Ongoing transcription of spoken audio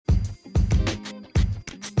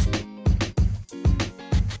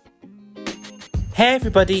Hey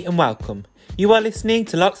everybody and welcome. You are listening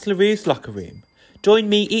to Lox LaRue's Locker Room. Join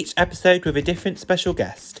me each episode with a different special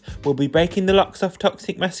guest. We'll be breaking the locks off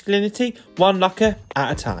toxic masculinity, one locker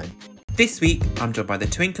at a time. This week, I'm joined by the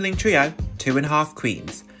twinkling trio, 2.5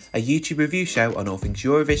 Queens, a YouTube review show on all things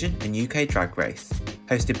Eurovision and UK Drag Race,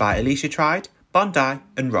 hosted by Alicia Tried, Bondi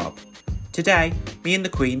and Rob. Today, me and the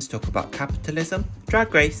Queens talk about capitalism,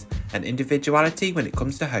 drag race and individuality when it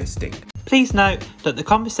comes to hosting. Please note that the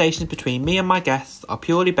conversations between me and my guests are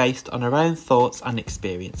purely based on our own thoughts and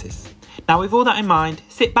experiences. Now with all that in mind,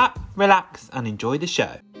 sit back, relax and enjoy the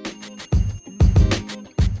show.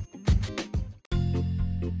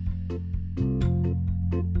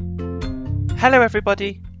 Hello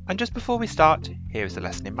everybody, and just before we start, here is a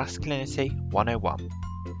lesson in Masculinity 101.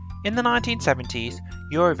 In the 1970s,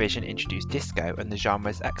 Eurovision introduced disco and the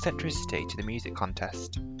genre's eccentricity to the music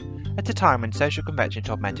contest. At a time when social convention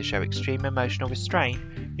told men to show extreme emotional restraint,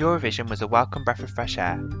 Eurovision was a welcome breath of fresh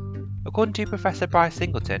air. According to Professor Bryce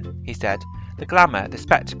Singleton, he said, "The glamour, the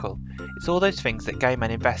spectacle, it's all those things that gay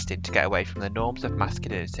men invest in to get away from the norms of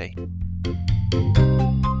masculinity."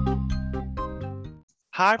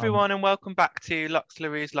 Hi everyone and welcome back to Lox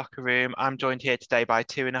LaRue's Locker Room. I'm joined here today by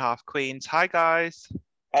 2.5 Queens. Hi guys.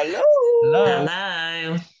 Hello.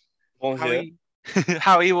 Hello.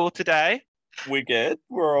 How are you all today? We're good.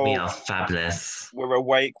 We are fabulous. We're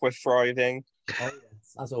awake. We're thriving. Oh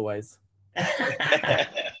yes, as always. I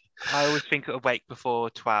always think awake before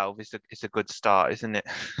 12 is a good start, isn't it?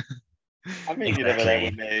 I think you're never there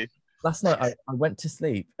with me. Last night I went to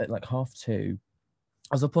sleep at like 2:30.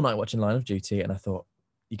 I was up all night watching Line of Duty and I thought,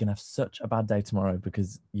 you're going to have such a bad day tomorrow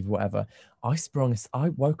because you've whatever. I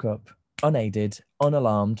woke up unaided,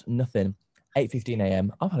 unalarmed, nothing. 8:15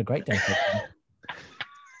 a.m. I've had a great day.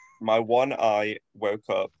 My one eye woke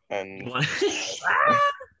up and...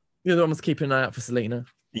 The other one was keeping an eye out for Selena.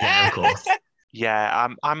 Yeah, of course. Yeah,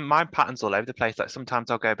 my pattern's all over the place. Like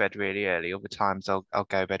sometimes I'll go to bed really early, other times I'll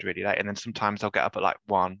go to bed really late, and then sometimes I'll get up at like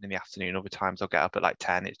 1 in the afternoon, other times I'll get up at like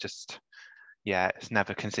 10. It's just, yeah, it's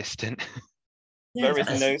never consistent. There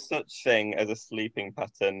is no such thing as a sleeping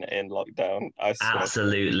pattern in lockdown, I swear.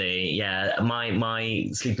 Absolutely, yeah. My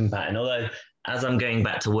sleeping pattern, although as I'm going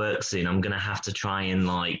back to work soon, I'm going to have to try and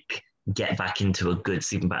like get back into a good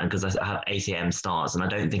sleeping pattern because I have 8 a.m. starts and I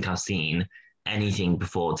don't think I've seen anything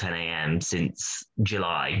before 10 a.m. since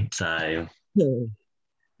July, so...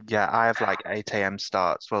 Yeah, I have like 8 a.m.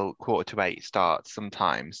 starts, well, 7:45 starts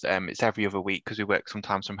sometimes. It's every other week because we work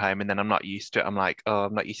sometimes from home and then I'm not used to it. I'm like, oh,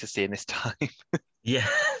 I'm not used to seeing this time. Yeah.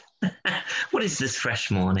 What is this fresh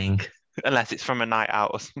morning? Unless it's from a night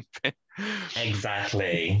out or something.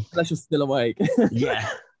 Exactly. Unless you're still awake. Yeah.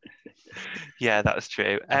 Yeah, that was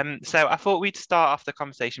true. So I thought we'd start off the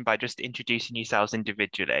conversation by just introducing yourselves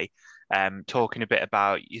individually, talking a bit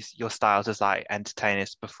about your styles as like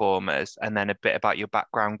entertainers, performers, and then a bit about your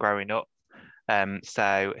background growing up.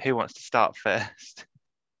 So who wants to start first?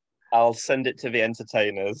 I'll send it to the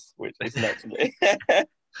entertainers, which is not me.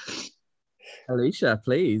 Alicia,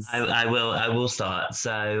 please. I will start.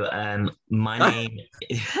 So my name...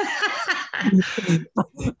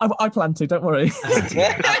 I plan to, don't worry.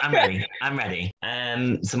 I'm ready.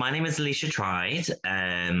 So my name is Alicia Tried.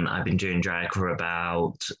 I've been doing drag for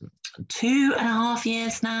about 2.5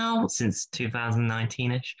 years now, since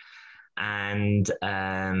 2019-ish. And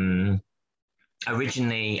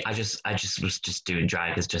originally I just was just doing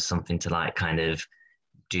drag as just something to like kind of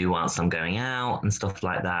do whilst I'm going out and stuff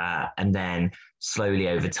like that. And then slowly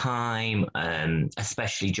over time,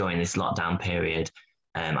 especially during this lockdown period,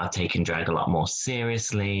 I've taken drag a lot more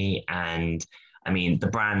seriously. And I mean, the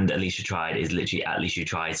brand Alicia Tried is literally at Alicia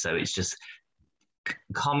Tried. So it's just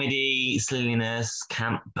comedy, silliness,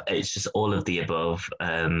 camp. It's just all of the above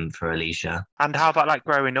for Alicia. And how about like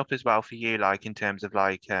growing up as well for you, like in terms of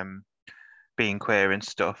like being queer and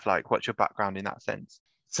stuff? Like what's your background in that sense?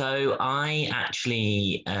 So I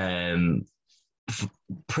actually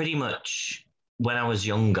pretty much when I was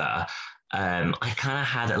younger, I kind of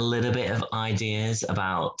had a little bit of ideas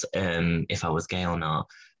about if I was gay or not.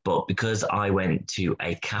 But because I went to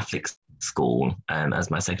a Catholic school as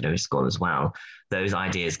my secondary school as well, those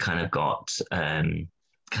ideas kind of got kind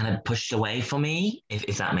of pushed away for me,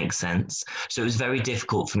 if that makes sense. So it was very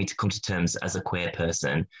difficult for me to come to terms as a queer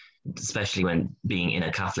person, especially when being in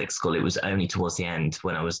a Catholic school. It was only towards the end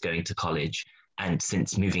when I was going to college. And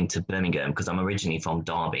since moving to Birmingham, because I'm originally from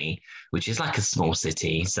Derby, which is like a small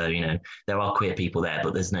city. So, you know, there are queer people there,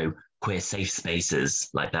 but there's no queer safe spaces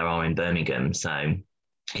like there are in Birmingham. So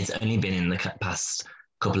it's only been in the past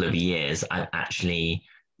couple of years I've actually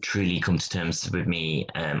truly come to terms with me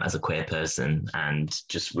as a queer person and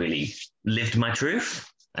just really lived my truth.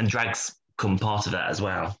 And drag's become part of that as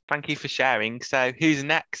well. Thank you for sharing. So who's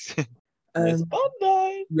next? Miss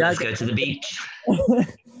Bondi. Yeah, Let's go to the beach.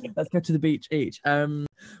 let's go to the beach each. Well,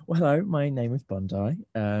 hello, my name is Bondi.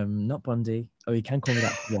 Not Bundy. Oh, you can call me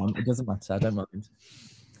that if you want. It doesn't matter. I don't mind.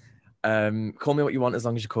 Call me what you want as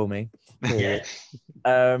long as you call me. Period.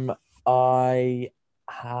 I've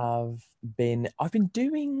been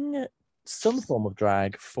doing some form of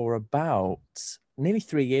drag for about nearly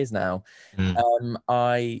 3 years now.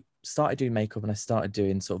 I started doing makeup and I started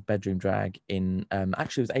doing sort of bedroom drag in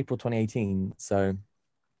actually it was April 2018. So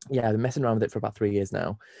yeah, I've been messing around with it for about 3 years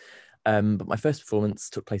now. But my first performance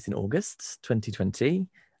took place in August 2020.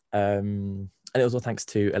 And it was all thanks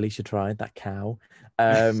to Alicia Tried, that cow.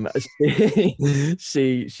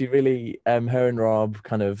 She really, her and Rob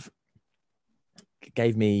kind of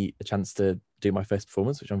gave me a chance to do my first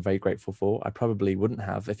performance, which I'm very grateful for. I probably wouldn't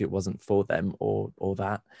have if it wasn't for them or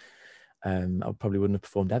that. I probably wouldn't have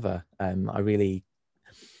performed ever. I really,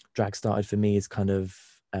 drag started for me as kind of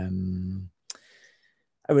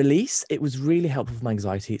a release. It was really helpful for my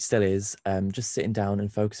anxiety. It still is. Just sitting down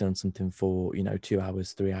and focusing on something for 2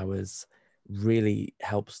 hours, 3 hours really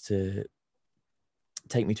helps to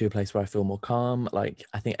take me to a place where I feel more calm. Like,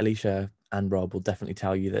 I think Alicia and Rob will definitely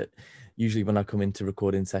tell you that usually when I come into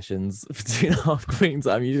recording sessions for 2.5 Queens,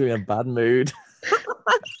 I'm usually in a bad mood.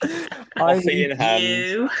 Coffee in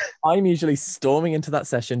hand. I'm usually storming into that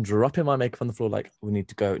session, dropping my makeup on the floor, like, we need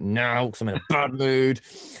to go now because I'm in a bad mood.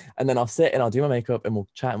 And then I'll sit and I'll do my makeup and we'll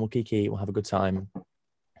chat and we'll kiki, we'll have a good time.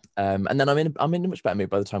 And then I'm in a much better mood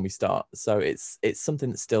by the time we start. So it's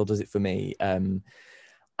something that still does it for me. Yeah,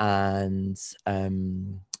 I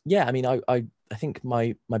mean, I think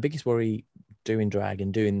my biggest worry doing drag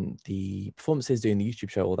and doing the performances, doing the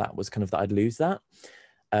YouTube show, all that was kind of that I'd lose that.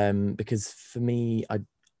 Because for me,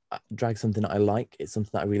 drag something that I like. It's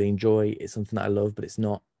something that I really enjoy. It's something that I love, but it's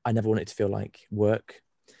not, I never want it to feel like work.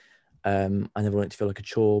 I never want it to feel like a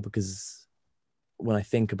chore, because when I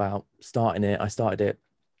think about starting it, I started it,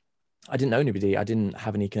 I didn't know anybody. I didn't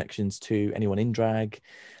have any connections to anyone in drag.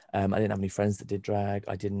 I didn't have any friends that did drag.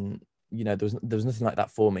 I didn't, there was nothing like that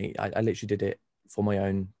for me. I literally did it for my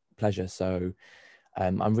own pleasure. So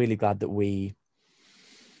I'm really glad that we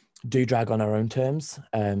do drag on our own terms.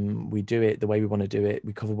 We do it the way we want to do it.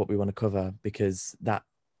 We cover what we want to cover, because that,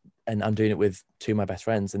 and I'm doing it with two of my best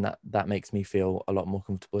friends, and that makes me feel a lot more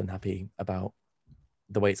comfortable and happy about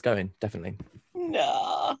the way it's going. Definitely. Nah.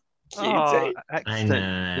 Oh, excellent. I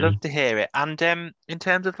know. Love to hear it. And in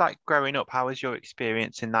terms of like growing up, how was your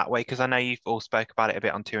experience in that way? Because I know you've all spoke about it a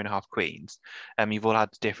bit on 2.5 Queens. You've all had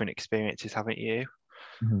different experiences, haven't you?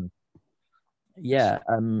 Mm-hmm. Yeah.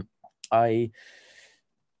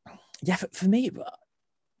 For me,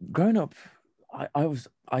 growing up,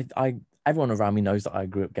 everyone around me knows that I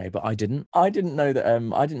grew up gay, but I didn't know that I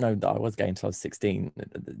was gay until I was 16.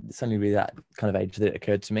 It's only really that kind of age that it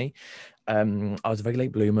occurred to me. I was a very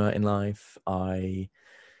late bloomer in life. I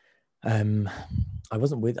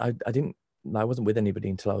wasn't with anybody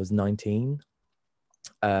until I was 19.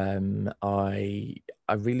 I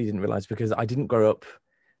really didn't realize, because I didn't grow up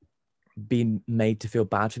being made to feel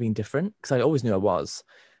bad for being different, because I always knew I was.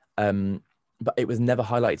 But it was never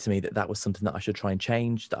highlighted to me that was something that I should try and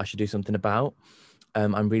change, that I should do something about.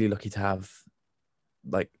 I'm really lucky to have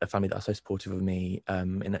like a family that are so supportive of me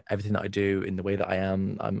in everything that I do, in the way that I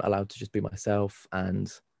am. I'm allowed to just be myself,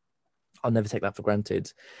 and I'll never take that for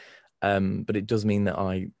granted. But it does mean that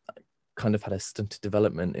I kind of had a stunted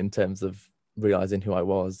development in terms of realizing who I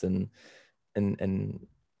was, and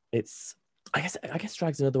it's, I guess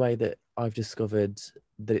drag's another way that I've discovered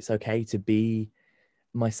that it's okay to be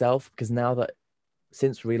myself, because now that,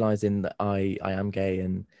 since realizing that I am gay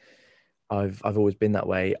and I've always been that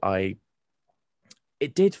way,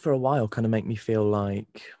 it did for a while kind of make me feel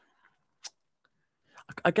like,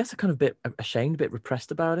 I guess, a kind of bit ashamed, a bit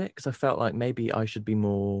repressed about it, because I felt like maybe I should be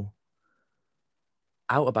more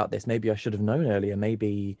out about this. Maybe I should have known earlier.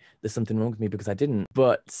 Maybe there's something wrong with me because I didn't.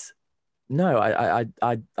 But no, I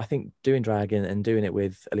think doing drag and doing it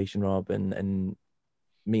with Alicia and Rob and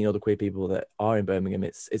meeting all the queer people that are in Birmingham,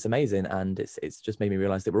 it's amazing, and it's just made me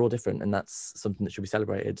realize that we're all different, and that's something that should be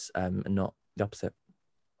celebrated, and not the opposite.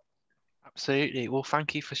 Absolutely. Well,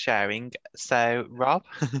 thank you for sharing. So, Rob?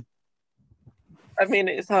 I mean,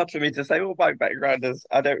 it's hard for me to say. Well, my background is,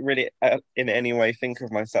 I don't really in any way think of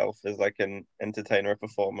myself as like an entertainer or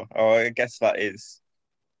performer. Or I guess that is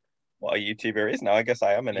what a YouTuber is now. I guess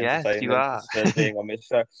I am an Yes, entertainer you are. just for being on this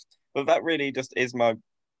show. But that really just is my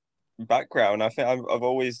background. I think I've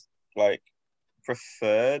always like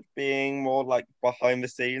preferred being more like behind the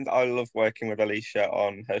scenes. I love working with Alicia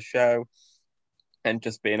on her show and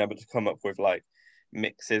just being able to come up with like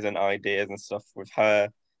mixes and ideas and stuff with her,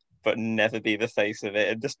 but never be the face of it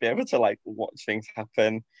and just be able to like watch things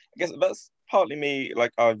happen. I guess that's partly me.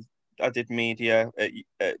 Like I did media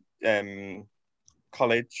at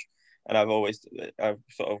college, and I've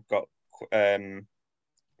sort of got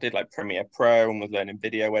did like Premiere Pro and was learning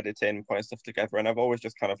video editing, putting stuff together, and I've always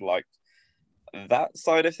just kind of liked that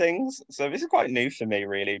side of things. So this is quite new for me,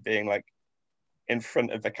 really, being like in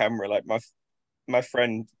front of the camera. Like my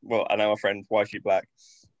friend, well, I know a friend, Why She Black.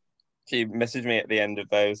 She messaged me at the end of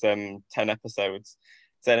those 10 episodes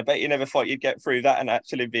saying, I bet you never thought you'd get through that and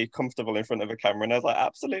actually be comfortable in front of a camera. And I was like,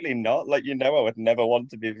 absolutely not. Like, I would never want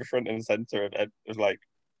to be the front and center of like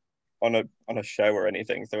on a show or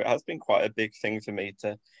anything. So it has been quite a big thing for me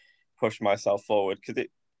to push myself forward, because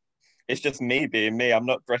it's just me being me. I'm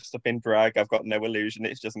not dressed up in drag. I've got no illusion.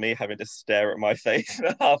 It's just me having to stare at my face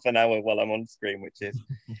for half an hour while I'm on screen, which is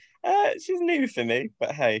it's just new for me.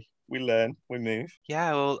 But hey, we learn, we move.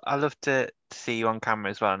 Yeah, well, I love to see you on camera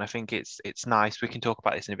as well, and I think it's nice. We can talk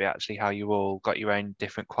about this in a bit, actually, how you all got your own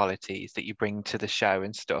different qualities that you bring to the show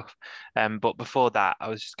and stuff. But before that, I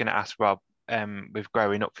was just going to ask Rob, with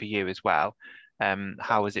growing up for you as well,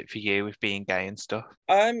 how was it for you with being gay and stuff?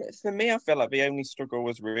 For me, I feel like the only struggle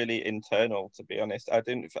was really internal, to be honest.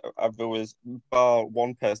 There was bar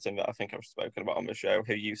one person that I think I've spoken about on the show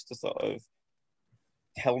who used to sort of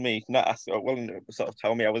tell me, not ask, well, sort of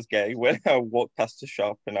tell me I was gay when I walked past a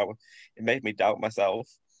shop, and it made me doubt myself.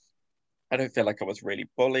 I don't feel like I was really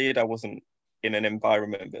bullied. I wasn't in an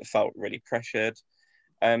environment that felt really pressured.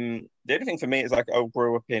 The only thing for me is like I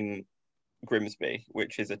grew up in Grimsby,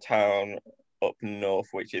 which is a town up north,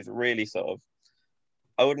 which is really sort of,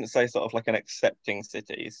 I wouldn't say sort of like an accepting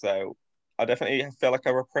city. So I definitely feel like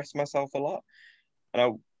I repressed myself a lot.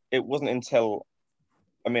 And it wasn't until,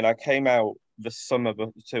 I came out the summer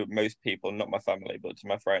to most people, not my family, but to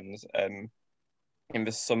my friends, in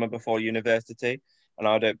the summer before university. And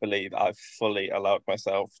I don't believe I've fully allowed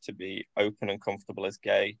myself to be open and comfortable as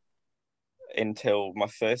gay until my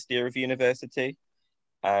first year of university.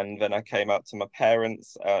 And then I came out to my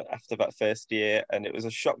parents after that first year, and it was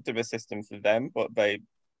a shock to the system for them, but they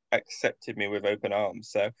accepted me with open arms.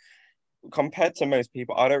 So compared to most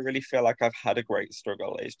people, I don't really feel like I've had a great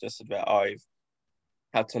struggle. It's just that I've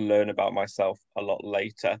had to learn about myself a lot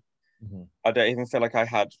later. Mm-hmm. I don't even feel like I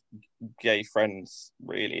had gay friends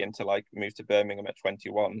really until I moved to Birmingham at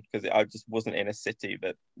 21, because I just wasn't in a city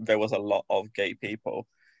that there was a lot of gay people.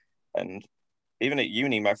 And even at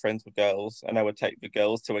uni, my friends were girls, and I would take the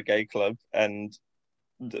girls to a gay club, and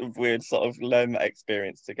we'd sort of learn that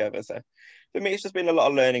experience together. So for me, it's just been a lot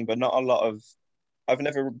of learning, but not a lot of. I've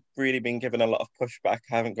never really been given a lot of pushback.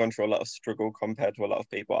 I haven't gone through a lot of struggle compared to a lot of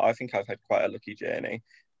people. I think I've had quite a lucky journey.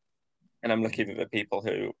 And I'm lucky that the people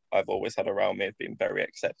who I've always had around me have been very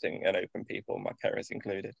accepting and open people, my parents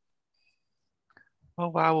included. Oh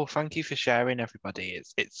wow, well thank you for sharing, everybody.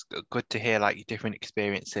 It's good to hear like your different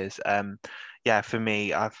experiences. Yeah, for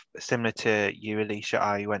me, I've similar to you, Alicia,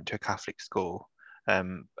 I went to a Catholic school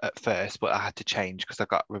at first, but I had to change because I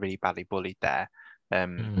got really badly bullied there.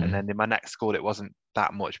 And then in my next school it wasn't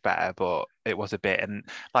that much better, but it was a bit. And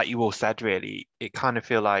like you all said, really, it kind of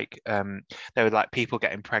feel like there were like people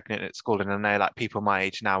getting pregnant at school, and I know like people my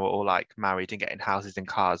age now are all like married and getting houses and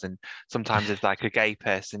cars, and sometimes there's like a gay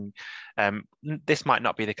person. This might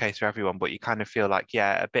not be the case for everyone, but you kind of feel like,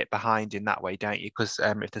 yeah, a bit behind in that way, don't you? Because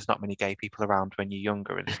if there's not many gay people around when you're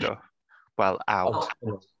younger and stuff. Well, out.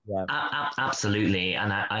 Yeah. Absolutely,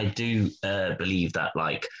 and I do believe that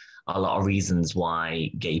like a lot of reasons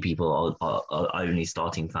why gay people are only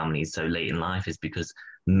starting families so late in life is because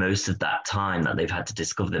most of that time that they've had to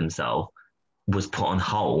discover themselves was put on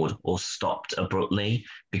hold or stopped abruptly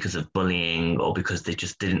because of bullying or because they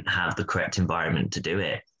just didn't have the correct environment to do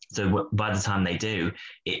it. So by the time they do,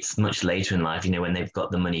 it's much later in life, when they've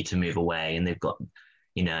got the money to move away and they've got,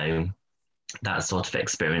 that sort of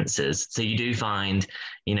experiences. So you do find,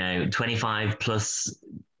 25 plus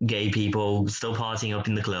gay people still partying up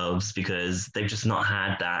in the clubs because they've just not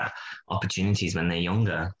had that opportunities when they're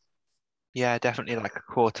younger. Yeah, definitely like a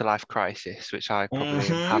quarter life crisis, which I probably am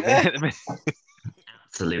Mhm. having at the minute.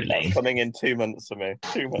 Absolutely. That's coming in 2 months for me.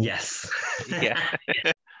 2 months. Yes. Yeah.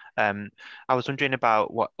 I was wondering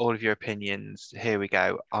about what all of your opinions, here we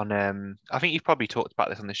go, on I think you've probably talked about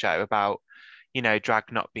this on the show about,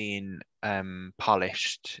 drag not being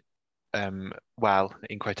polished, well,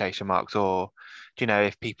 in quotation marks, or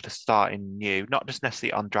if people are starting new, not just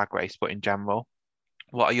necessarily on Drag Race, but in general.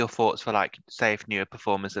 What are your thoughts for, like, say, if newer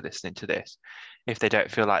performers are listening to this, if they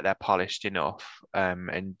don't feel like they're polished enough,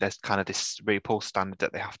 and there's kind of this RuPaul standard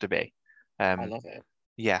that they have to be? I love it.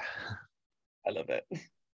 Yeah. I love it.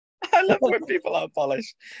 I love when people are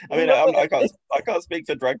polished. I mean, I can't speak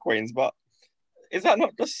for drag queens, but is that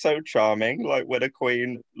not just so charming? Like when a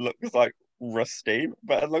queen looks like rusty,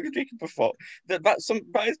 but as long as you can perform, that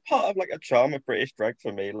is part of like a charm of British drag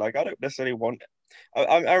for me. Like I don't necessarily want.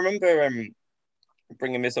 I remember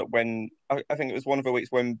bringing this up when I think it was one of the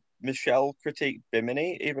weeks when Michelle critiqued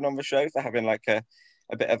Bimini even on the show for having like a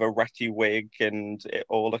bit of a ratty wig and it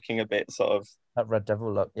all looking a bit sort of. That Red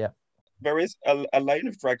Devil look, yeah. There is a lane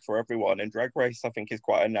of drag for everyone, and Drag Race I think is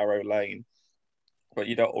quite a narrow lane. But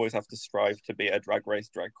you don't always have to strive to be a drag race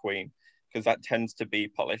drag queen because that tends to be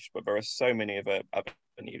polished. But there are so many other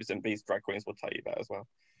avenues, and these drag queens will tell you that as well.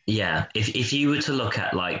 Yeah, if you were to look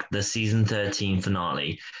at like the season 13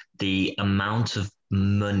 finale, the amount of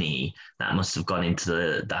money that must have gone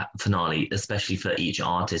into that finale, especially for each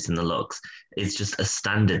artist and the looks, is just a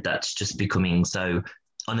standard that's just becoming so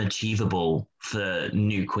unachievable for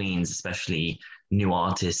new queens, especially new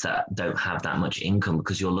artists that don't have that much income,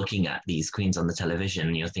 because you're looking at these queens on the television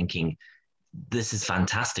and you're thinking, this is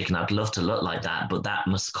fantastic and I'd love to look like that, but that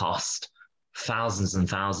must cost thousands and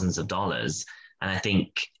thousands of dollars. And I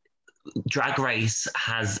think Drag Race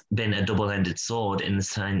has been a double-ended sword in the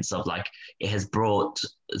sense of like it has brought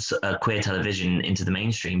queer television into the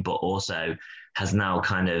mainstream, but also has now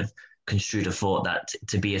kind of construed a thought that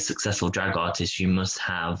to be a successful drag artist, you must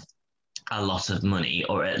have a lot of money,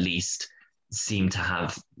 or at least seem to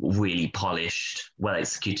have really polished,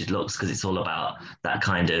 well-executed looks, because it's all about that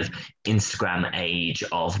kind of Instagram age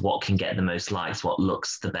of what can get the most likes, what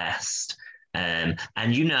looks the best. And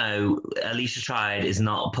you know, Alicia Tried is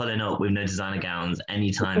not pulling up with no designer gowns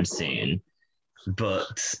anytime soon.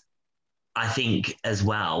 But I think as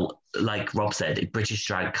well, like Rob said, British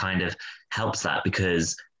drag kind of helps that,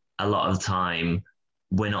 because a lot of the time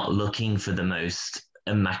we're not looking for the most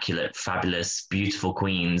immaculate, fabulous, beautiful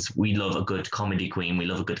queens. We love a good comedy queen. We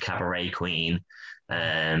love a good cabaret queen.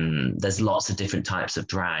 There's lots of different types of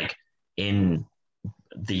drag in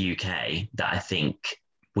the UK that I think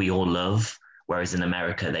we all love. Whereas in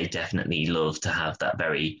America, they definitely love to have that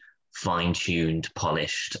very fine-tuned,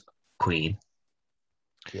 polished queen.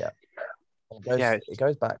 Yeah. It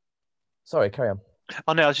goes back. Sorry, carry on.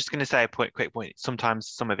 Oh no, I was just going to say a quick point. Sometimes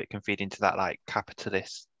some of it can feed into that like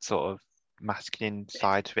capitalist sort of masculine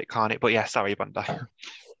side of it, can't it? But yeah, sorry, Bondi. Well,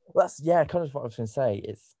 that's kind of what I was going to say.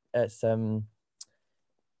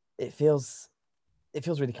 It feels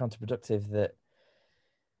really counterproductive that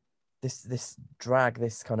this drag,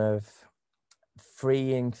 this kind of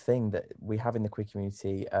freeing thing that we have in the queer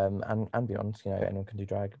community, and beyond, you know, anyone can do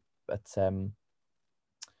drag, but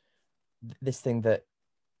this thing that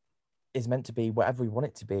is meant to be whatever we want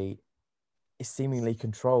it to be is seemingly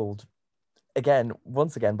controlled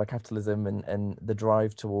once again by capitalism and the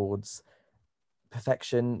drive towards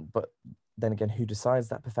perfection. But then again, who decides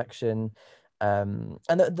that perfection? And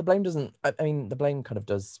the blame doesn't, I mean, the blame kind of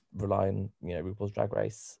does rely on, you know, RuPaul's Drag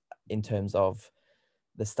Race in terms of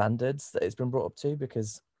the standards that it's been brought up to,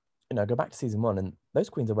 because, you know, go back to season 1 and those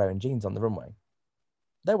queens are wearing jeans on the runway.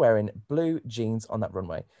 They're wearing blue jeans on that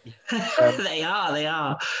runway. They are.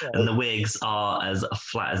 Yeah. And the wigs are as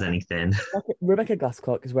flat as anything. Rebecca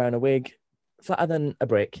Glasscock is wearing a wig flatter than a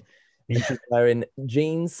brick. And she's wearing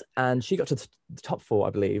jeans, and she got to the top 4, I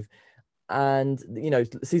believe. And, you know,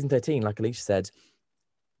 season 13, like Alicia said,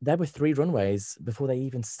 there were 3 runways before they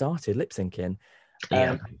even started lip syncing.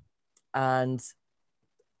 And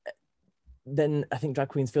then I think drag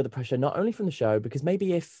queens feel the pressure not only from the show, because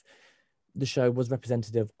maybe if the show was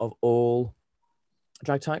representative of all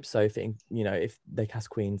drag types, so if they cast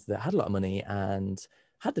queens that had a lot of money and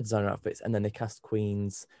had the designer outfits, and then they cast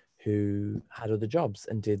queens who had other jobs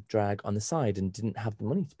and did drag on the side and didn't have the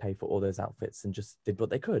money to pay for all those outfits and just did what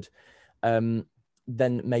they could,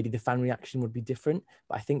 then maybe the fan reaction would be different.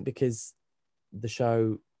 But I think because the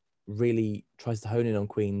show really tries to hone in on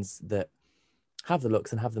queens that have the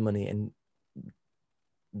looks and have the money, and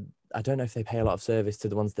I don't know if they pay a lot of service to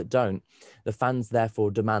the ones that don't, the fans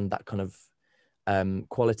therefore demand that kind of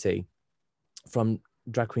quality from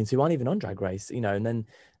drag queens who aren't even on Drag Race, you know, and then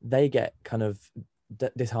they get kind of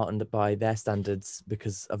disheartened by their standards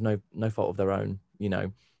because of no fault of their own. You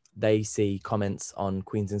know, they see comments on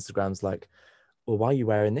queens' Instagrams like, well, why are you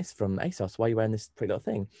wearing this from ASOS? Why are you wearing this pretty little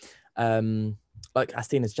thing? Like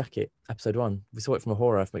Astina's jacket, episode 1, we saw it from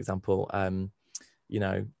Ahura, for example. You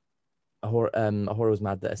know, Ahura was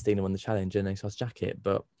mad that Astina won the challenge in ASOS jacket,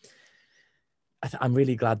 but I'm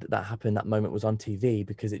really glad that happened. That moment was on TV,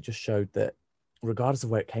 because it just showed that regardless of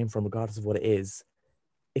where it came from, regardless of what it is,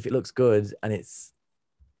 if it looks good and it's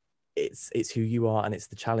who you are and it's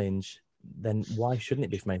the challenge, then why shouldn't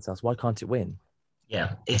it be from ASOS? Why can't it win?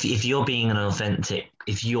 Yeah, if you're being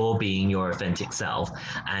if you're being your authentic self,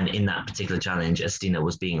 and in that particular challenge, Estina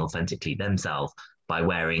was being authentically themselves by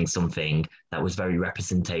wearing something that was very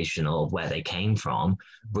representational of where they came from,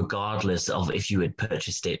 regardless of if you had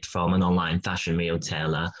purchased it from an online fashion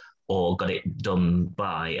retailer or got it done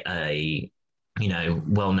by a,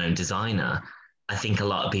 well-known designer. I think a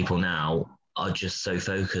lot of people now are just so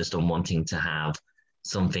focused on wanting to have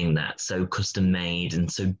something that's so custom made and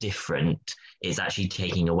so different, it's actually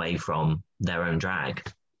taking away from their own drag.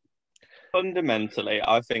 Fundamentally,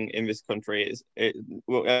 I think in this country,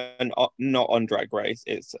 and not on Drag Race.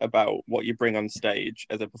 It's about what you bring on stage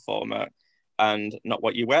as a performer, and not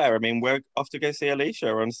what you wear. I mean, we're off to go see Alicia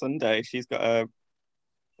on Sunday. She's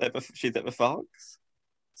she's at the Fox,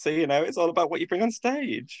 so it's all about what you bring on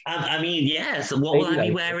stage. I mean, yes. What will I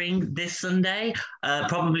be wearing this Sunday?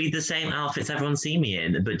 Probably the same outfits everyone see me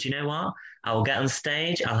in. But you know what? I will get on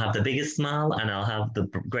stage. I'll have the biggest smile and I'll have the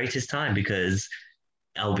greatest time because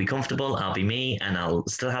I'll be comfortable. I'll be me, and I'll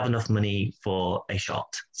still have enough money for a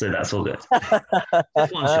shot. So that's all good.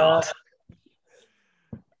 Just one shot.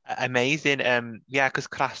 Amazing. Yeah, because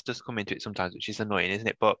class does come into it sometimes, which is annoying, isn't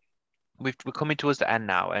it? But we're coming towards the end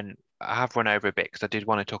now, and I have run over a bit because I did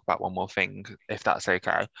want to talk about one more thing, if that's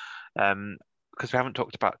okay. Because we haven't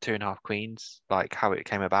talked about Two and a Half Queens, like how it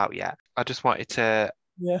came about yet. I just wanted to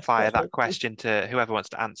fire that question to whoever wants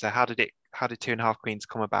to answer. How did Two and a Half Queens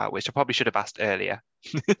come about? Which I probably should have asked earlier.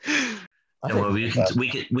 Well, we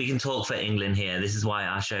can talk for England here. This is why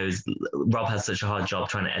our shows. Rob has such a hard job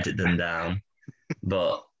trying to edit them down,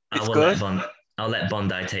 but I'll let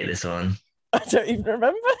Bondi take this one. I don't even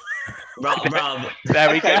remember. Rob.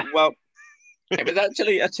 There we go. Well, it was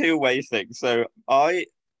actually a two-way thing. So I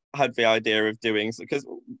had the idea of doing, because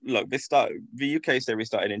look, the UK series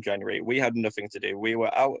started in January. We had nothing to do. We were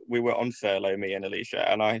on furlough, me and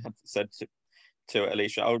Alicia, and I had said to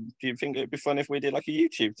Alicia, "Oh, do you think it'd be fun if we did like a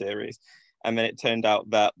YouTube series?" And then it turned out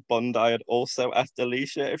that Bondi had also asked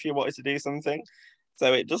Alicia if she wanted to do something.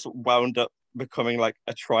 So it just wound up becoming like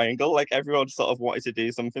a triangle. Like everyone sort of wanted to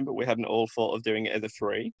do something, but we hadn't all thought of doing it as a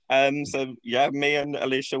three. So yeah, me and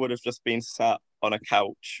Alicia would have just been sat on a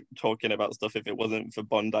couch talking about stuff if it wasn't for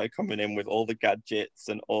Bondi coming in with all the gadgets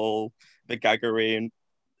and all the gaggery and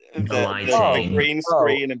the green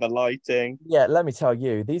screen and the lighting. Yeah, let me tell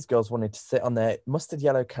you, these girls wanted to sit on their mustard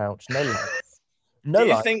yellow couch, no lights. Do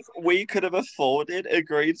you think we could have afforded a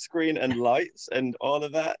green screen and lights and all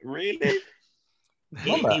of that? Really?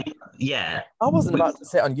 Yeah. I wasn't about to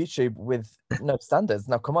sit on YouTube with no standards.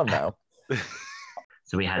 Now, come on now.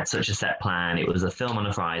 So we had such a set plan. It was a film on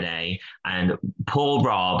a Friday, and poor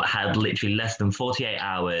Rob had literally less than 48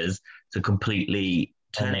 hours to completely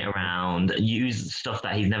turn it around, use stuff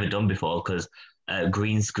that he's never done before, because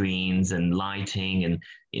green screens and lighting and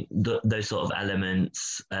those sort of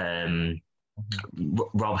elements,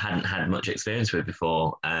 Rob hadn't had much experience with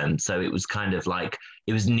before. So it was kind of like,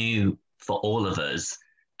 it was new for all of us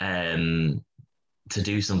to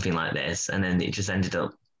do something like this. And then it just ended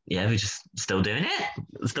up, we're just still doing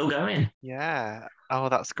it, still going. Yeah. Oh,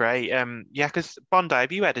 that's great. Yeah, because Bondi,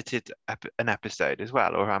 have you edited an episode as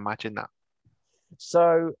well, or I imagine that?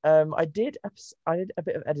 So I did a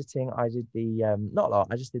bit of editing. I did the not a lot.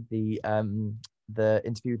 I just did the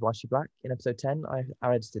interview with Why Black in episode 10.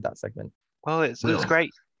 I edited that segment. Well, it's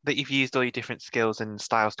great that you've used all your different skills and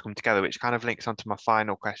styles to come together, which kind of links onto my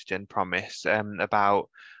final question, Promise, about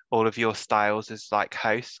all of your styles as like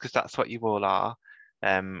hosts, because that's what you all are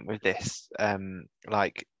with this,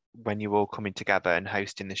 like when you're all coming together and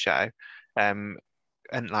hosting the show, and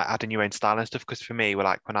like adding your own style and stuff. Because for me, we're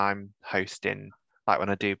like when I'm hosting, like when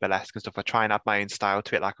I do burlesque and stuff, I try and add my own style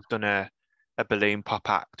to it. Like I've done a balloon pop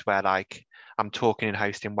act where like I'm talking and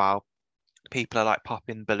hosting while people are like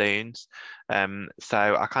popping balloons. So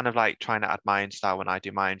I kind of like trying to add my own style when I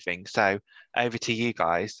do my own thing. So over to you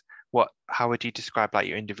guys. How would you describe like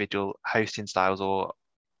your individual hosting styles, or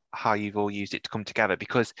how you've all used it to come together?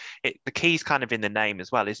 Because the key's kind of in the name as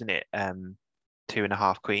well, isn't it? Two and a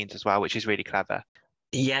Half Queens as well, which is really clever.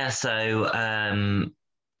 Yeah, so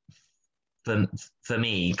for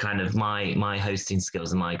me, kind of my hosting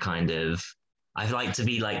skills and my kind of, I like to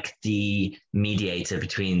be like the mediator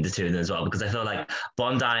between the two of them as well, because I feel like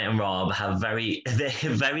Bondi and Rob have very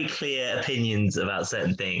clear opinions about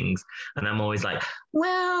certain things, and I'm always like,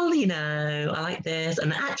 well, I like this,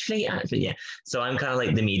 and actually, yeah. So I'm kind of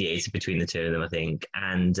like the mediator between the two of them, I think,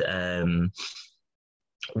 and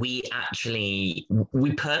we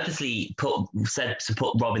purposely said to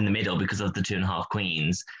put Rob in the middle because of the Two and a Half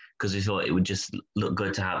Queens, because we thought it would just look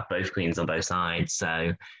good to have both queens on both sides.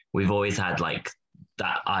 So we've always had like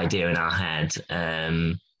that idea in our head.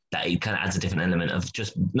 that it kind of adds a different element of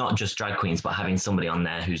just not just drag queens, but having somebody on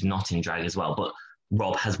there who's not in drag as well. But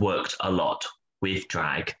Rob has worked a lot with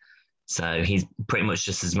drag, so he's pretty much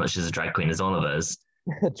just as much as a drag queen as all of us.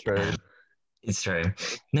 True. It's true.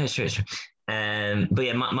 No, it's true. It's true. But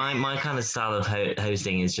yeah, my kind of style of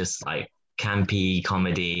hosting is just like campy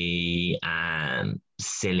comedy and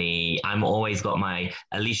silly. I'm always got my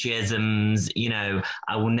Aliciaisms. You know,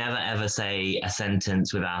 I will never ever say a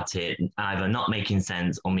sentence without it either not making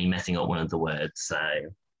sense or me messing up one of the words. So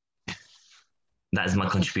that is my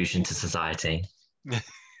contribution to society.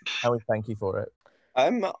 And we thank you for it.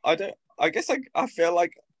 I guess I feel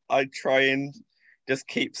like I try and just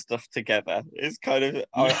keep stuff together. It's kind of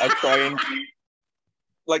I try and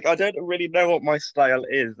like I don't really know what my style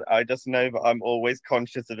is. I just know that I'm always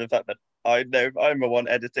conscious of the fact that I know I'm the one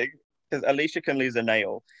editing, because Alicia can lose a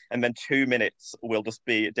nail and then 2 minutes will just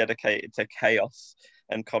be dedicated to chaos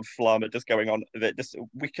and conflammate just going on. That just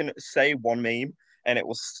we can say one meme and it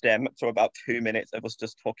will stem to about 2 minutes of us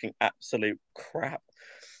just talking absolute crap.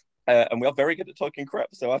 And we are very good at talking crap,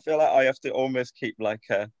 so I feel like I have to almost keep like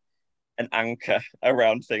an anchor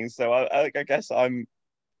around things. So I guess I'm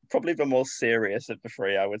probably the more serious of the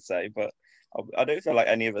three, I would say. But I don't feel like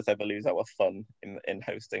any of us ever lose our fun in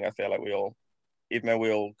hosting. I feel like we all, even though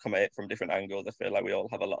we all come at it from different angles, I feel like we all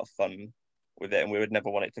have a lot of fun with it, and we would never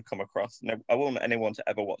want it to come across. No, I wouldn't want anyone to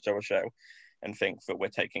ever watch our show and think that we're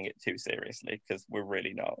taking it too seriously, because we're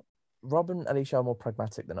really not. Rob and Alicia are more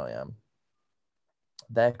pragmatic than I am.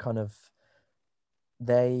 They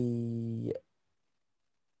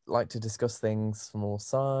like to discuss things from all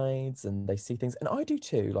sides, and they see things, and I do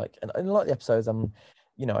too. Like, and in a lot of the episodes,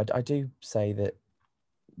 I do say that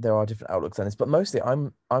there are different outlooks on this, but mostly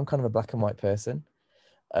I'm kind of a black and white person,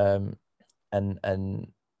 and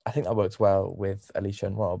I think that works well with Alicia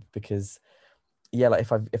and Rob, because like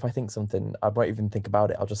if I think something, I won't even think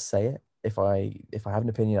about it. I'll just say it. If I have an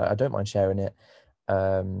opinion, I don't mind sharing it.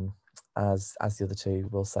 As the other two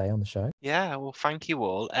will say on the show. Yeah, well, thank you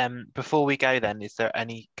all. Before we go then, is there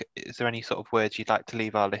any sort of words you'd like to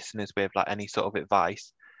leave our listeners with, like any sort of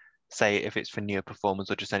advice? Say if it's for newer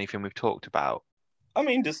performers or just anything we've talked about. I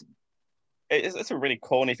mean, just it's a really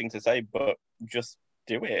corny thing to say, but just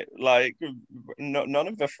do it. Like, none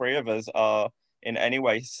of the three of us are in any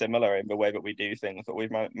way similar in the way that we do things, but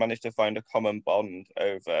we've managed to find a common bond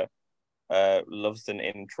over loves and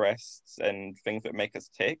interests and things that make us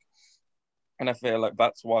tick. And I feel like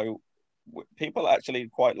that's why people actually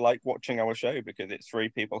quite like watching our show, because it's three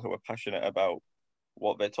people who are passionate about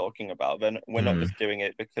what they're talking about. Then we're not just doing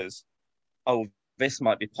it because, oh, this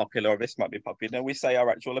might be popular or this might be popular. No, we say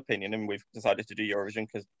our actual opinion, and we've decided to do Eurovision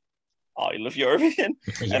because I love Eurovision.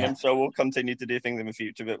 Yeah. And I'm sure we'll continue to do things in the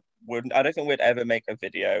future. But I don't think we'd ever make a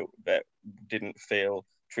video that didn't feel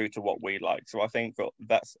true to what we like. So I think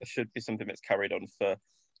that should be something that's carried on for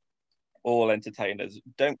all entertainers.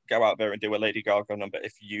 Don't go out there and do a Lady Gaga number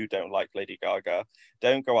if you don't like Lady Gaga.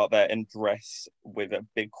 Don't go out there and dress with a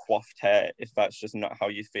big coiffed hair if that's just not how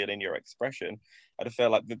you feel in your expression. I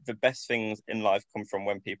feel like the best things in life come from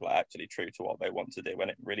when people are actually true to what they want to do,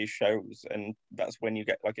 and it really shows. And that's when you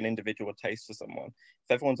get like an individual taste for someone.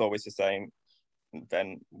 If everyone's always the same,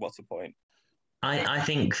 then what's the point? I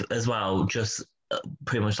think as well, just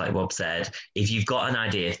pretty much like Rob said, if you've got an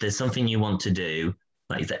idea, if there's something you want to do,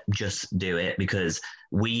 like that, just do it. Because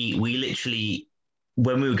we literally,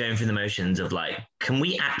 when we were going through the motions of like, can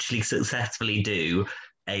we actually successfully do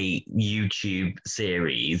a YouTube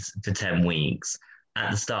series for 10 weeks? At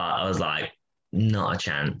the start, I was like, not a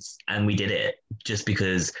chance. And we did it just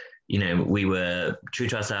because, we were true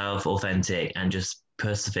to ourselves, authentic, and just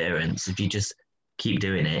perseverance. If you just keep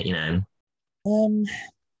doing it,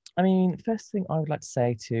 I mean, first thing I would like to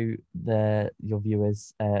say to your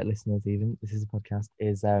viewers, listeners, even, this is a podcast,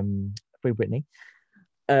 is Free Britney.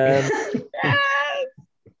 But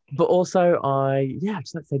also, I'd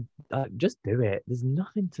just like to say, just do it. There's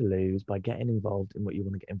nothing to lose by getting involved in what you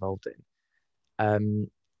want to get involved in.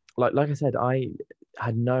 Like I said, I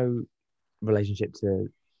had no relationship to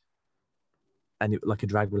like a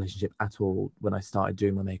drag relationship at all when I started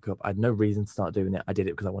doing my makeup. I had no reason to start doing it. I did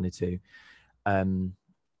it because I wanted to.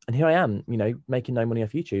 And here I am, making no money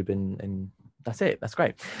off YouTube, and that's it. That's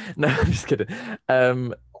great. No, I'm just kidding.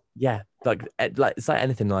 Yeah, like it's like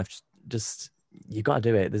anything in life. Just you got to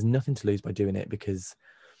do it. There's nothing to lose by doing it, because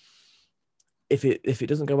if it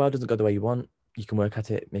doesn't go well, doesn't go the way you want, you can work at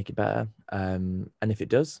it, make it better. And if it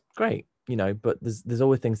does, great. But there's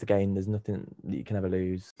always things to gain. There's nothing that you can ever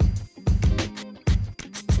lose.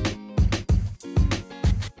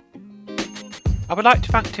 I would like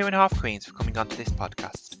to thank 2.5 Queens for coming onto this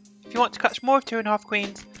podcast. If you want to catch more of 2.5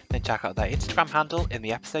 Queens, then check out their Instagram handle in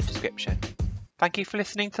the episode description. Thank you for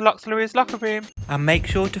listening to Lox LaRue's Locker Room. And make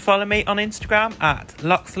sure to follow me on Instagram at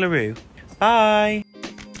LoxLaRue. Bye.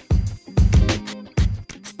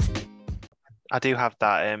 I do have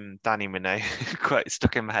that Danny Minogue quite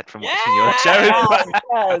stuck in my head from watching your show.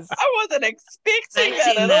 Yes. I wasn't expecting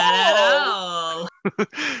that at all.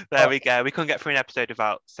 There we go. We couldn't get through an episode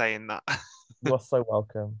without saying that. You're so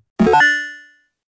welcome.